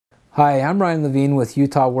Hi, I'm Lavigne with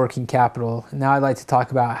Utah Working Capital, and now I'd like to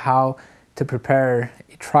talk about how to prepare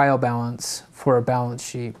a trial balance for a balance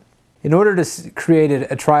sheet. In order to create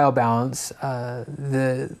a trial balance,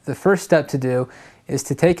 the first step to do is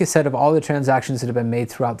to take a set of all the transactions that have been made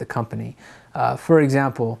throughout the company. For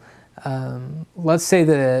example, let's say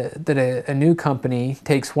that a new company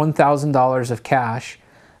takes $1,000 of cash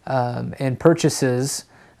and purchases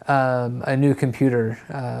a new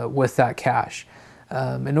computer with that cash.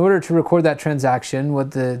 In order to record that transaction,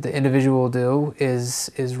 what the individual will do is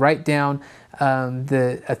write down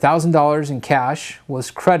the $1,000 in cash was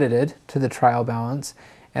credited to the trial balance,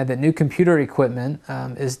 and that new computer equipment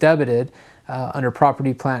is debited under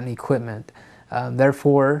property, plant, and equipment.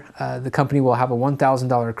 Therefore, the company will have a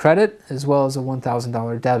 $1,000 credit as well as a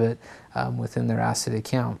 $1,000 debit within their asset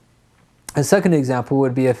account. A second example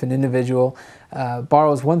would be if an individual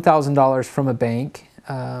borrows $1,000 from a bank,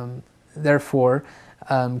 therefore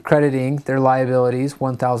crediting their liabilities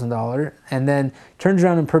 $1,000, and then turns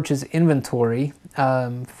around and purchases inventory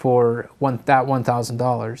for that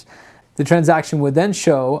 $1,000. The transaction would then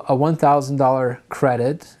show a $1,000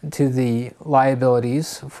 credit to the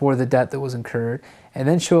liabilities for the debt that was incurred, and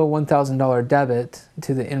then show a $1,000 debit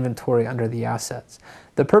to the inventory under the assets.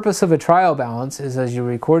 The purpose of a trial balance is, as you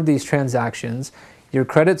record these transactions, your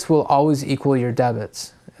credits will always equal your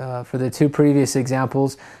debits. For the two previous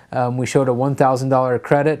examples, we showed a $1,000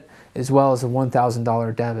 credit as well as a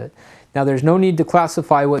 $1,000 debit. Now, there's no need to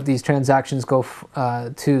classify what these transactions go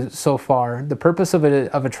to so far. The purpose of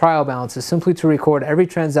a trial balance is simply to record every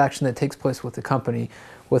transaction that takes place with the company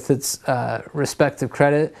with its respective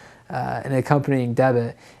credit and accompanying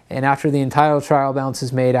debit. And after the entire trial balance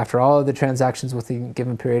is made, after all of the transactions within a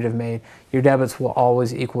given period have made, your debits will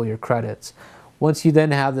always equal your credits. Once you then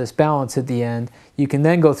have this balance at the end, you can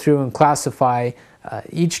then go through and classify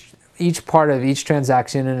each part of each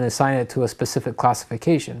transaction and assign it to a specific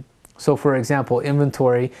classification. So, for example,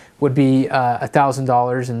 inventory would be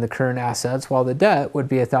 $1,000 in the current assets, while the debt would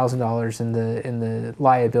be $1,000 in the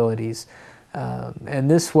liabilities. And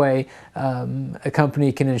this way, a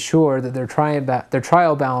company can ensure that their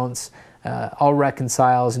trial balance all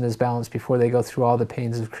reconciles and is balanced before they go through all the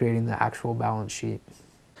pains of creating the actual balance sheet.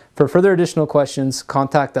 For further additional questions,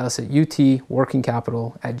 contact us at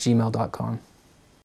utworkingcaptial@gmail.com.